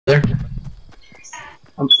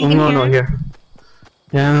I'm going over here.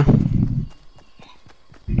 Yeah.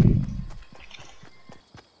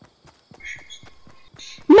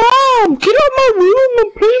 Mom, get out my room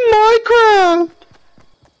and play Minecraft.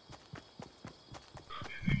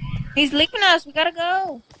 He's leaving us. We gotta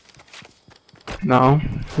go. No,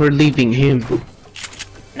 we're leaving him.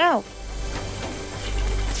 No.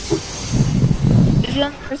 He's the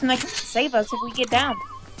only person that can save us if we get down.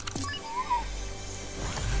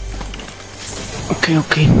 Okay,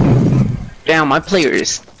 okay. Damn, my player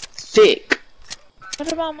is thick.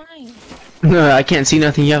 What about mine? I can't see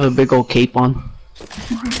nothing. You have a big old cape on.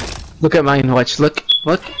 Look at mine. Watch. Look.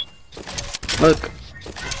 Look. Look.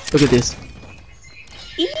 Look at this.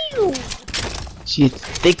 Ew. She's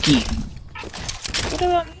thicky. What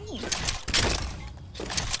about me?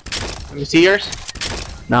 Let me see yours.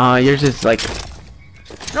 Nah, yours is like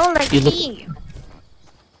No, like You look- me.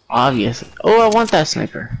 obvious. Oh, I want that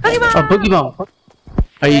sniper. Boogie bomb! Oh, boogie bomb.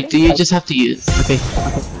 Are you? Do you just have to use? Okay.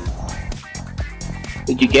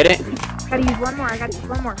 Did you get it? Gotta use one more. I gotta use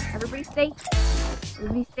one more. Everybody stay.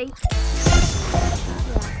 Everybody stay.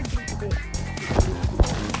 Yeah, I completed it.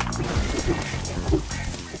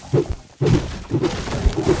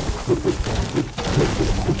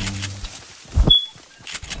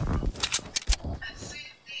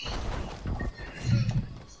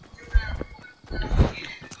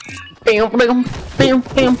 Bam, bam, bam,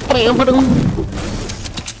 bam, bam, bam.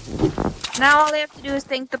 Now all they have to do is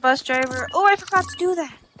thank the bus driver. Oh, I forgot to do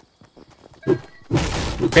that.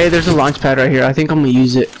 Okay, there's a launch pad right here. I think I'm gonna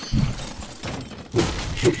use it.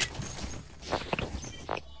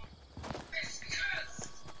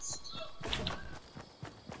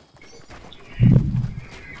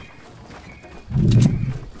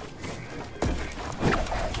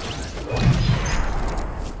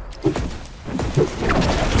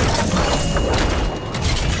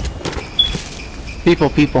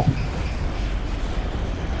 People.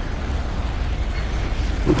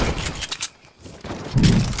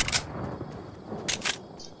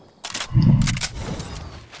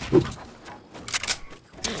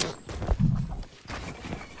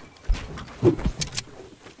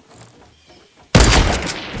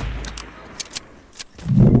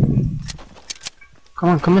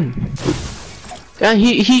 Come on. Yeah,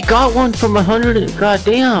 he got one from 100.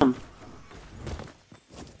 Goddamn.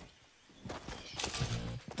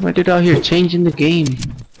 Why did out here changing the game?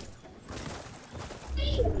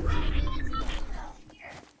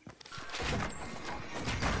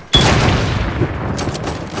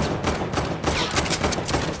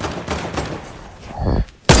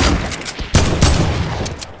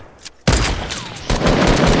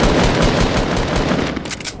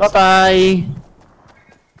 Bye-bye.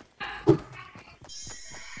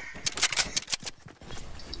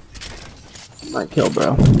 Might kill,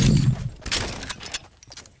 bro.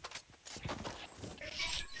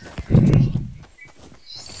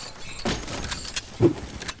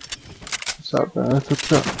 What's up, bro?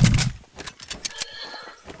 What's up?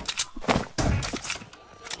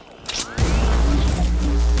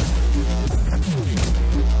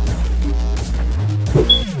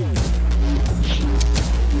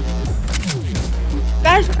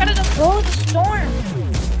 Guys, we gotta go the storm.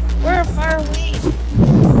 We're far away.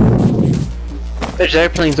 There's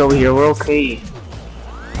airplanes over here. We're okay.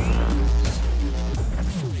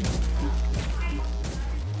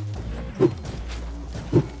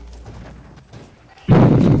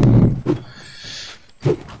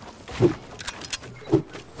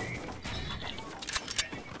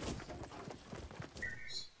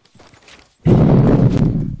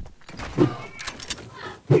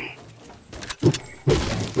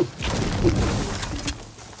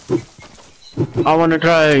 I wanna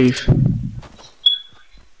drive.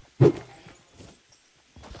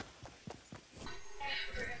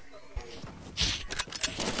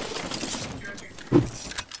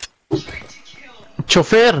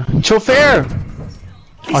 Chauffeur!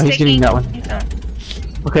 Oh, he's getting that one.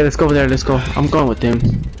 Okay, let's go over there. Let's go. I'm going with him.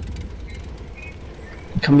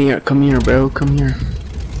 Come here, bro. Come here.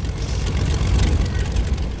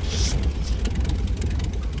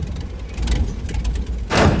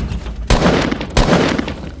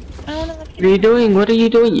 What are you doing? What are you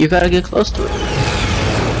doing? You gotta get close to it.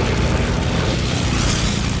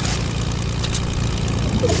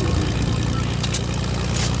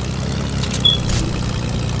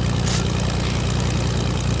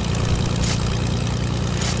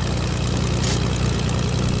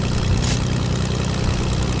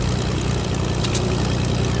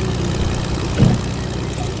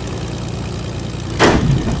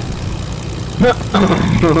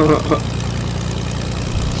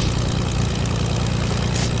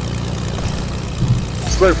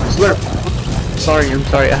 slurp, slurp. I'm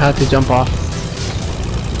sorry, I had to jump off.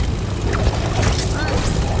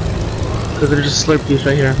 Because there's just slurpees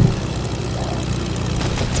right here.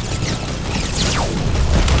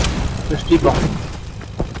 There's people.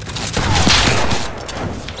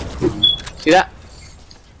 See that?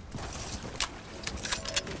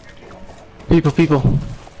 People.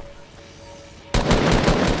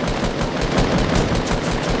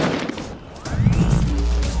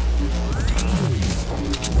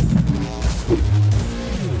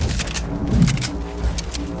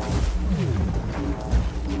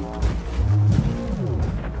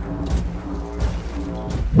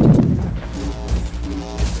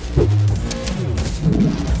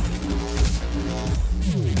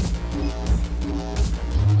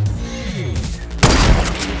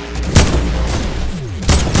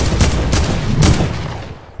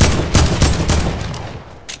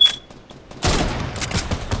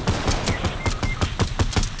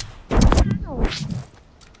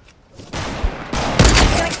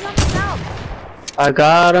 I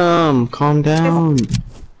got him. Calm down.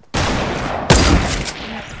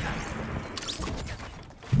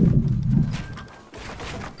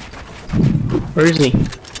 Where is he?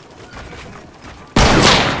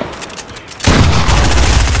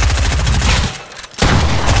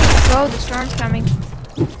 Oh, the storm's coming.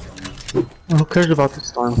 Who cares about the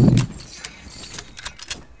storm?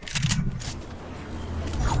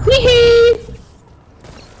 Wee-hee!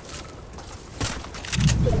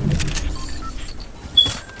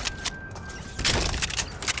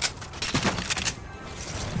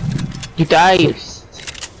 You died.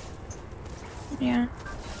 Yeah.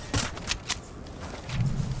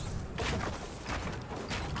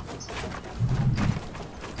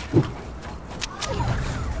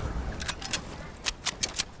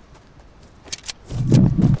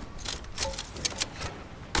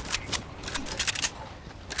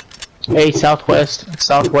 Hey,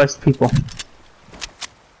 southwest people.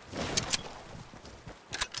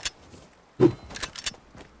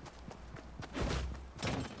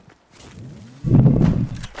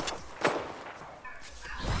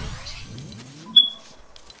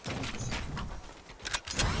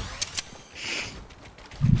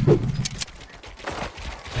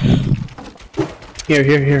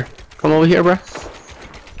 Here. Come over here, bro.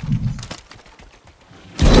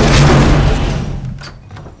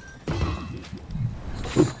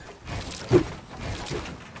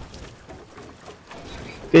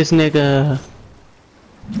 This nigga.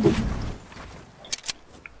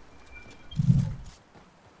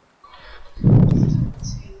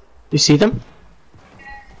 You see them?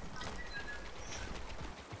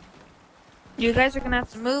 You guys are gonna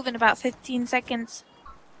have to move in about 15 seconds.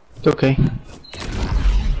 It's okay.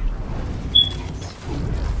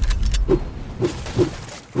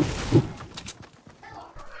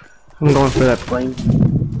 I'm going for that plane.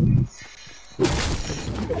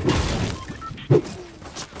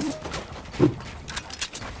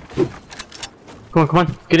 Come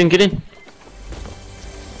on. Get in.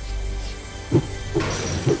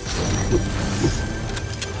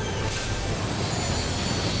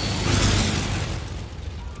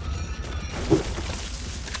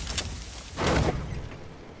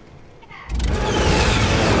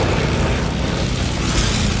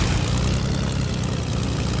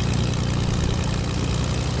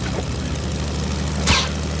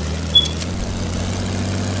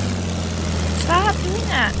 Stop doing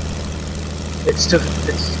that. It's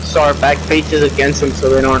so our back faces against them, so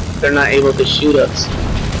they're not able to shoot us.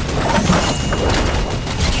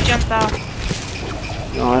 You jumped off.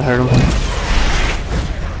 No, I heard him.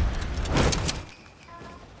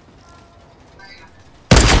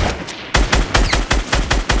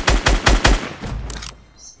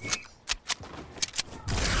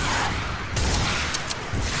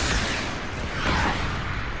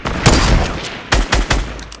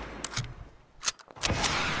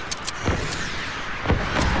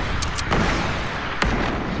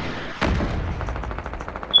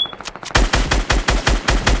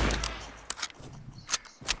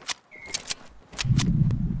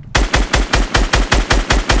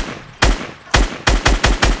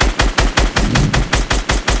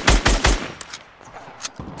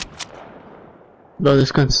 Bro,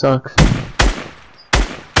 this gun sucks.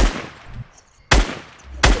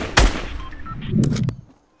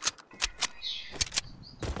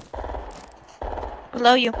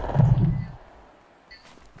 Below you.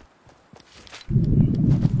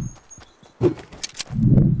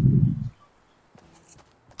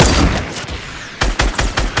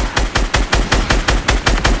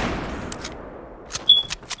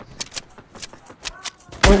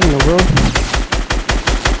 What in the world?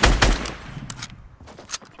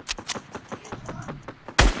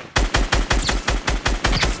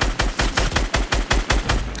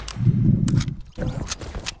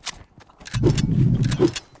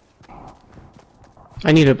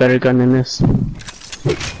 I need a better gun than this.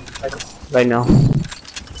 Right now.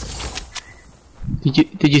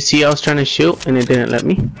 Did you see I was trying to shoot and it didn't let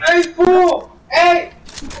me? Hey fool! Hey!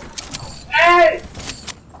 Hey!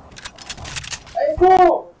 Hey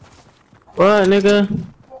fool! What, nigga?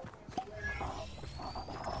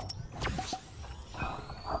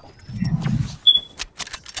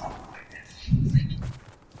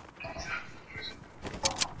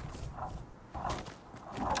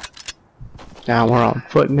 Now we're on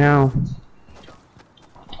foot now.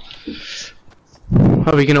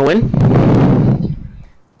 Are we gonna win?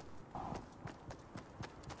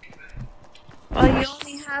 Well, you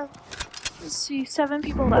only have, let's see, 7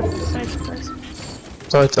 people left besides us.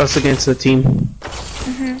 So it's us against the team.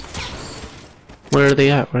 Where are they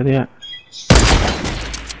at? Where are they at?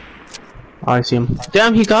 Oh, I see him.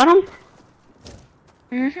 Damn, he got him?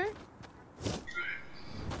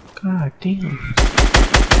 God damn.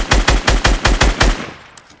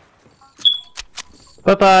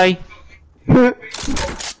 Bye bye. Oh,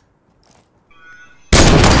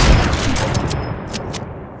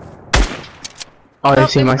 I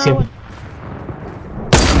see him, I see him.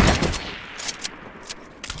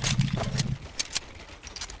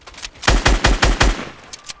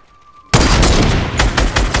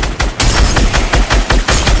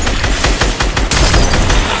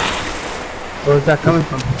 Where's that coming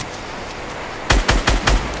from?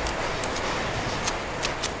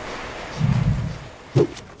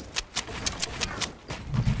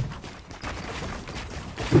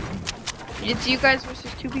 It's you guys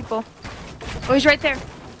versus 2 people. Oh, he's right there.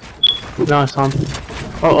 No, I saw him.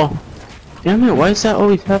 Uh-oh. Damn it, why is that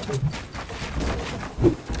always happening?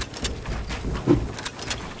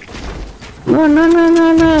 Run, run, run,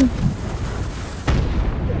 run, run!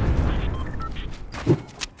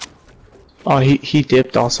 Oh, he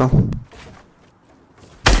dipped also.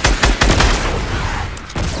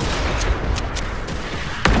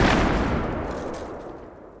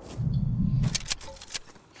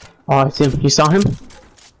 Oh, I see him. You saw him?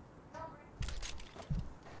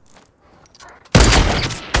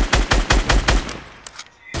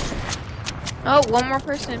 Oh, one more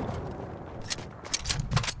person.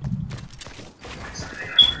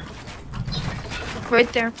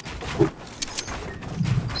 Right there.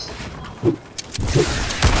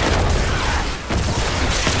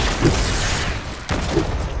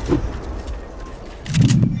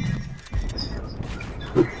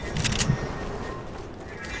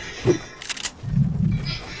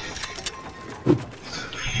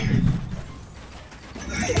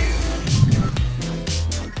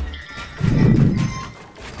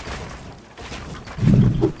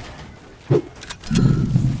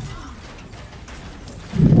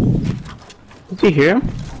 Did you hear him?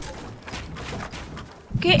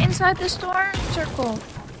 Get inside the storm circle.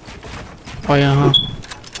 Oh yeah, huh?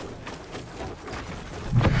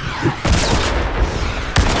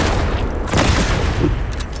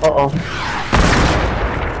 Uh-oh.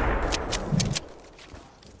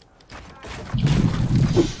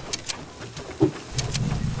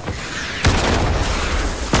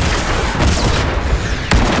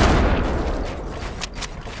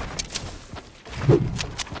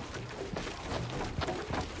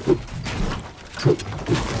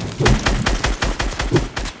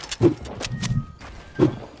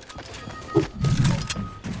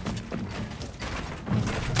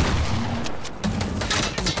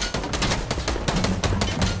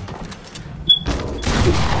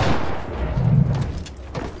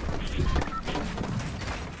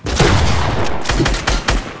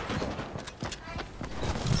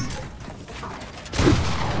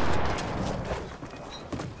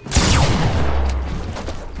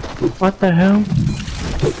 What the hell?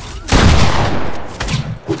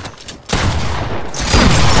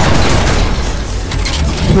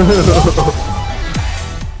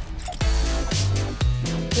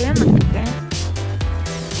 Damn it,